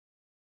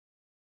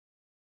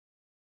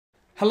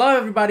Hello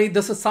everybody,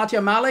 this is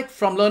Satya Malik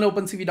from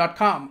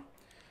LearnOpenCV.com.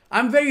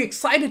 I'm very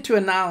excited to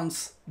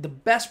announce the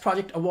Best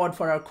Project Award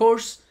for our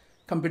course,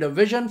 Computer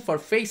Vision for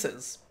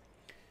Faces.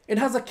 It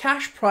has a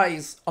cash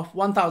prize of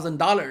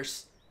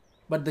 $1,000,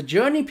 but the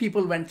journey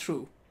people went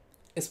through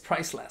is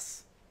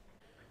priceless.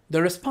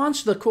 The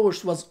response to the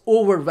course was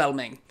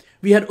overwhelming.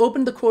 We had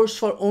opened the course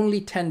for only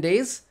 10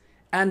 days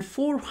and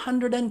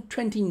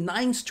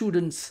 429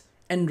 students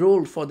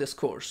enrolled for this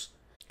course.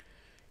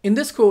 In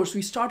this course,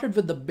 we started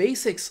with the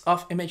basics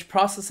of image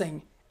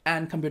processing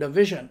and computer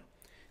vision.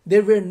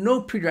 There were no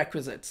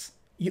prerequisites.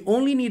 You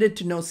only needed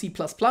to know C++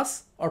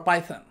 or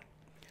Python.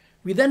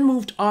 We then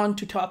moved on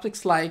to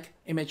topics like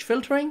image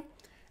filtering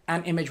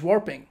and image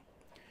warping.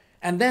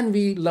 And then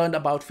we learned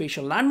about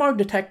facial landmark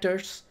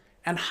detectors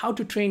and how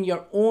to train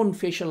your own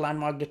facial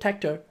landmark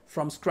detector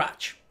from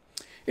scratch.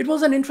 It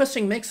was an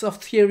interesting mix of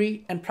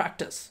theory and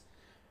practice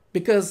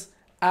because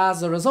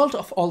as a result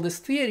of all this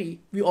theory,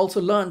 we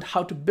also learned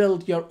how to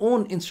build your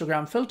own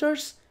Instagram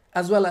filters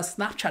as well as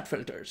Snapchat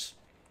filters.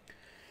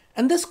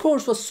 And this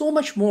course was so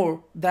much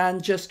more than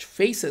just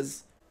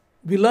faces.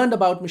 We learned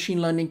about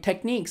machine learning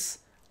techniques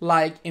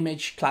like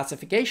image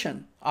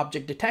classification,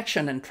 object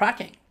detection, and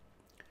tracking.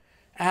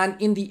 And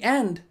in the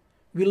end,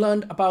 we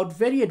learned about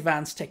very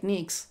advanced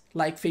techniques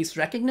like face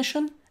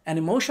recognition and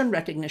emotion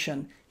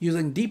recognition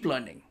using deep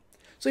learning.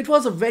 So it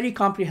was a very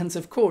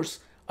comprehensive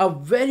course, a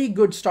very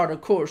good starter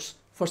course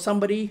for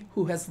somebody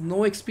who has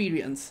no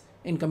experience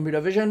in computer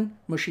vision,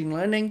 machine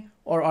learning,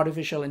 or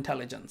artificial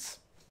intelligence.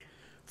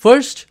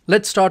 First,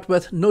 let's start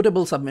with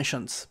notable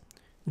submissions.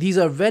 These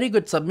are very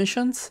good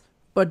submissions,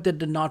 but they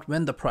did not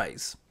win the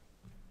prize.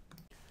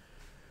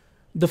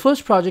 The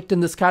first project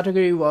in this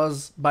category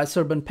was by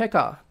Serban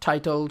Pekka,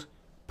 titled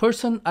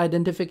Person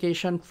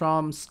Identification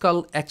from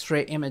Skull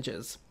X-ray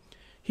Images.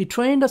 He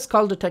trained a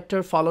skull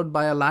detector followed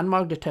by a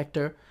landmark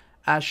detector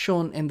as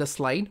shown in the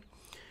slide.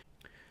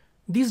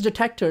 These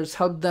detectors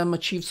help them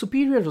achieve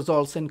superior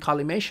results in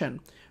collimation,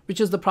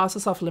 which is the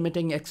process of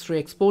limiting X-ray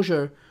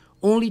exposure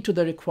only to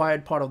the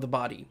required part of the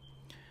body.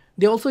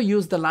 They also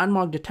use the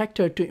landmark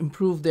detector to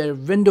improve their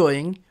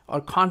windowing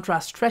or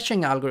contrast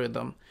stretching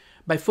algorithm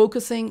by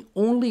focusing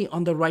only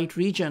on the right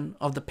region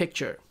of the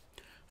picture.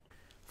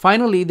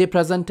 Finally, they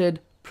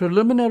presented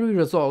preliminary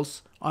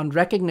results on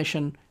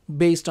recognition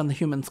based on the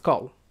human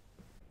skull.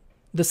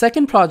 The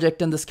second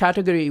project in this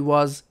category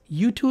was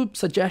YouTube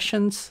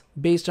Suggestions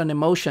Based on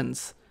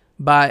Emotions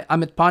by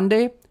Amit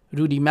Pandey,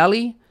 Rudy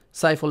Melli,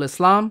 Saiful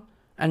Islam,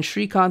 and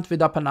Srikanth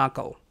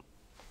Vidapanakal.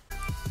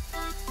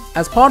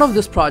 As part of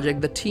this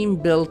project, the team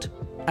built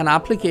an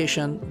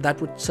application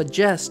that would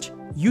suggest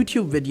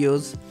YouTube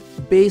videos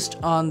based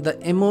on the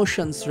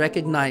emotions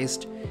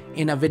recognized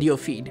in a video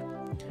feed.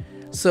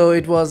 So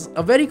it was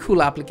a very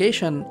cool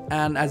application,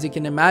 and as you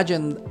can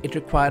imagine, it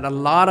required a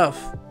lot of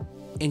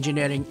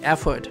engineering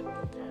effort.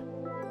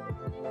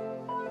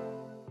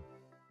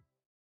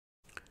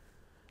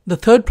 The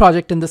third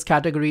project in this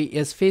category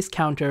is Face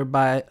Counter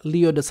by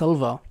Leo Da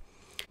Silva.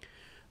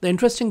 The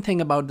interesting thing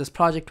about this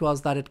project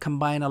was that it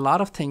combined a lot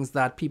of things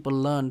that people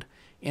learned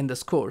in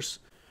this course.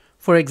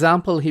 For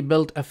example, he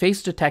built a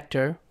face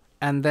detector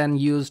and then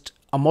used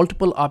a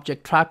multiple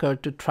object tracker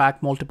to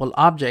track multiple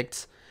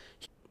objects.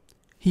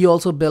 He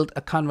also built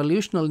a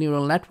convolutional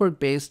neural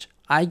network-based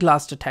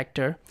eyeglass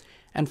detector.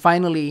 And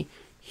finally,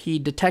 he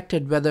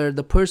detected whether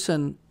the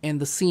person in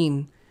the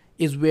scene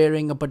is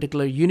wearing a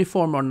particular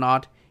uniform or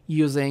not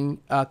using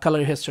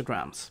color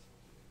histograms.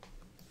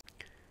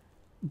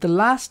 The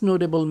last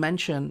notable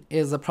mention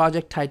is a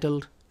project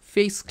titled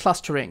Face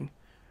Clustering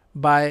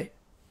by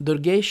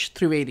Durgesh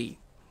Trivedi.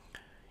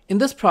 In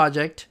this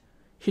project,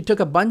 he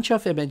took a bunch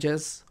of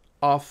images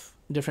of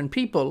different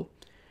people,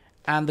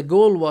 and the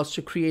goal was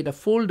to create a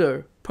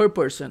folder per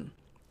person.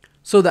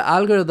 So the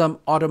algorithm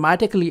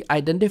automatically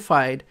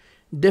identified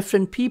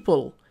different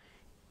people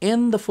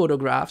in the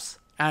photographs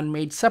and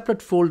made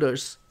separate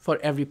folders for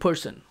every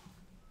person.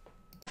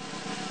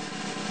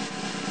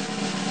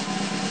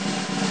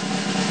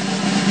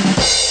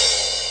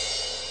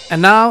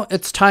 And now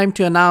it's time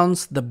to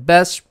announce the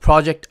Best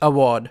Project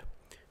Award.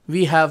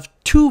 We have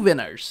two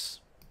winners.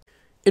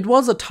 It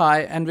was a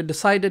tie and we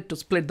decided to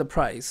split the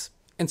prize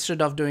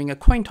instead of doing a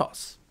coin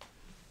toss.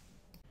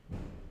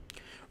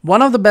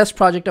 One of the Best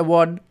Project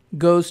Award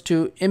goes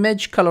to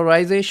Image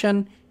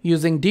Colorization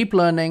Using Deep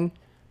Learning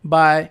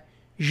by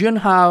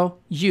Junhao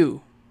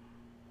Yu.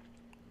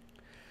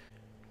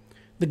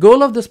 The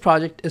goal of this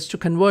project is to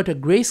convert a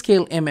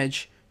grayscale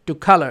image to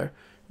color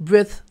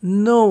with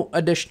no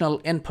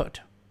additional input.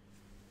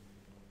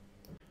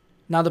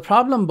 Now the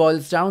problem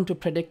boils down to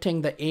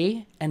predicting the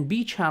A and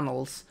B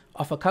channels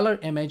of a color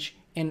image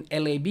in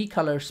LAB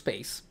color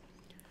space.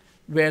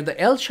 Where the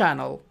L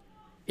channel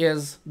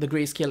is the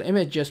grayscale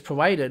image just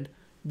provided,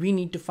 we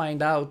need to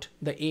find out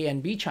the A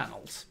and B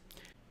channels.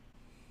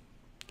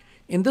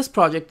 In this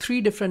project, 3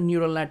 different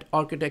neural net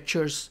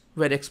architectures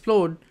were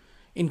explored,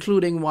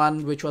 including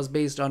one which was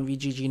based on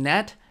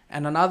VGGNet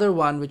and another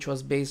one which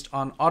was based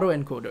on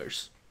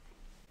autoencoders.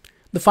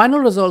 The final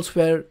results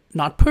were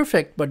not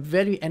perfect, but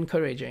very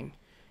encouraging.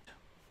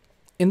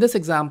 In this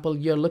example,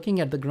 you're looking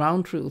at the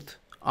ground truth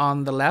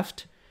on the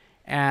left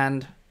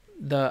and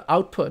the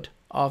output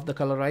of the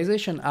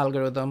colorization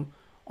algorithm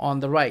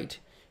on the right.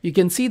 You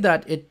can see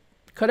that it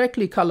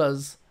correctly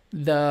colors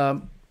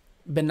the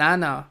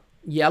banana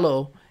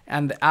yellow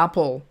and the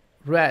apple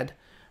red,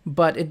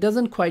 but it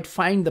doesn't quite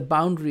find the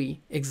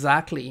boundary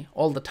exactly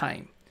all the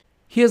time.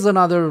 Here's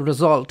another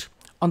result.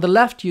 On the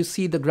left, you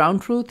see the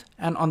ground truth,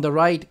 and on the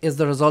right is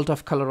the result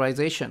of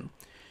colorization.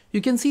 You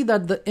can see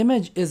that the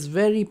image is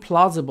very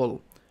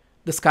plausible.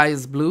 The sky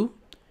is blue.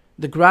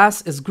 The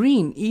grass is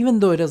green, even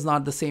though it is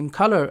not the same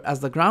color as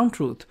the ground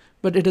truth,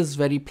 but it is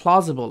very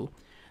plausible.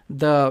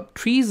 The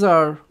trees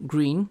are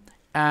green,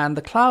 and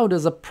the cloud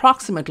is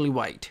approximately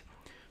white.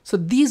 So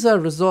these are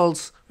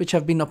results which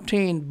have been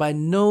obtained by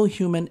no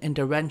human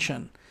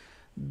intervention.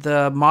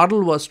 The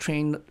model was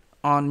trained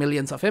on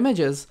millions of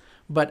images,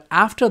 but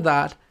after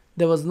that,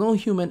 there was no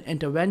human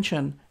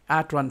intervention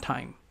at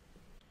runtime.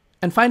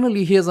 And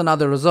finally, here's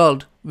another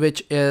result,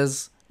 which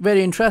is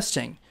very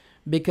interesting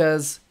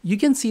because you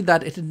can see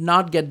that it did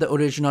not get the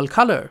original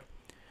color.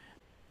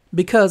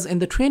 Because in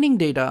the training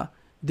data,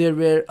 there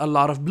were a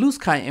lot of blue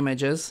sky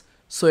images,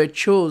 so it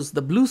chose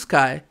the blue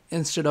sky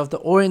instead of the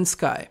orange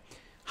sky.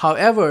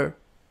 However,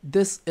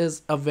 this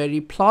is a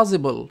very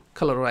plausible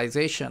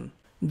colorization.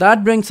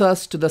 That brings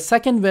us to the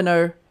second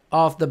winner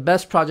of the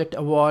Best Project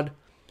Award.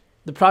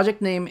 The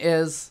project name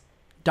is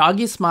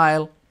Doggy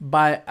Smile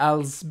by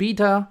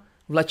Elzbieta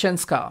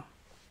Vlachenska.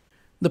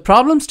 The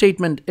problem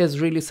statement is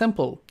really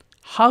simple.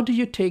 How do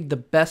you take the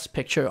best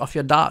picture of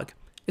your dog?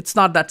 It's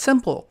not that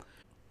simple.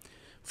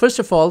 First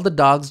of all, the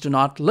dogs do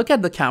not look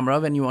at the camera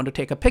when you want to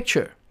take a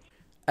picture.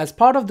 As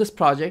part of this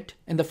project,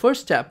 in the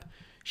first step,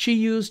 she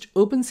used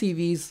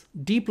OpenCV's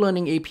deep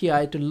learning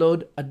API to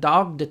load a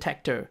dog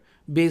detector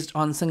based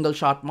on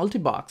single-shot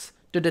multibox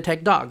to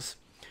detect dogs.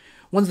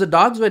 Once the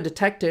dogs were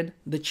detected,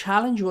 the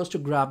challenge was to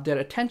grab their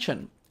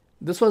attention.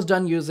 This was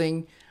done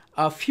using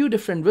a few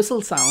different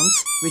whistle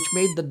sounds, which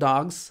made the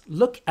dogs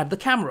look at the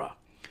camera.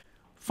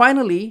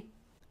 Finally,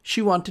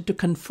 she wanted to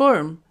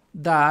confirm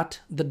that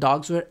the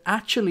dogs were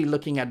actually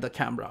looking at the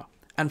camera.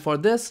 And for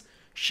this,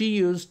 she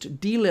used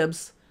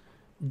dlib's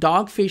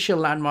dog facial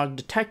landmark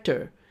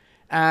detector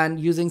and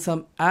using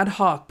some ad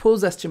hoc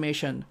pose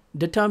estimation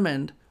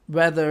determined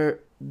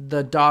whether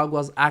the dog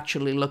was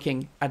actually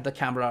looking at the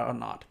camera or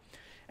not.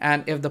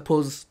 And if the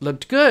pose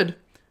looked good,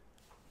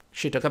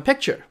 she took a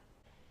picture.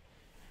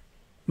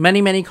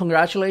 Many, many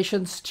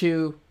congratulations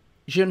to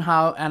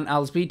Junhao and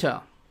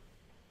Elzbieta.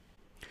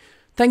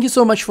 Thank you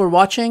so much for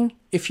watching.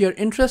 If you're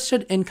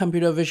interested in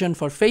computer vision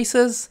for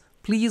faces,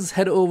 please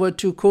head over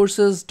to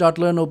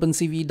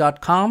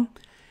courses.learnopencv.com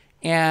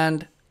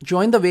and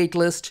join the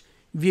waitlist.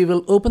 We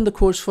will open the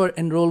course for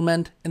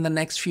enrollment in the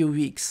next few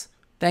weeks.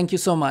 Thank you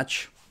so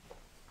much.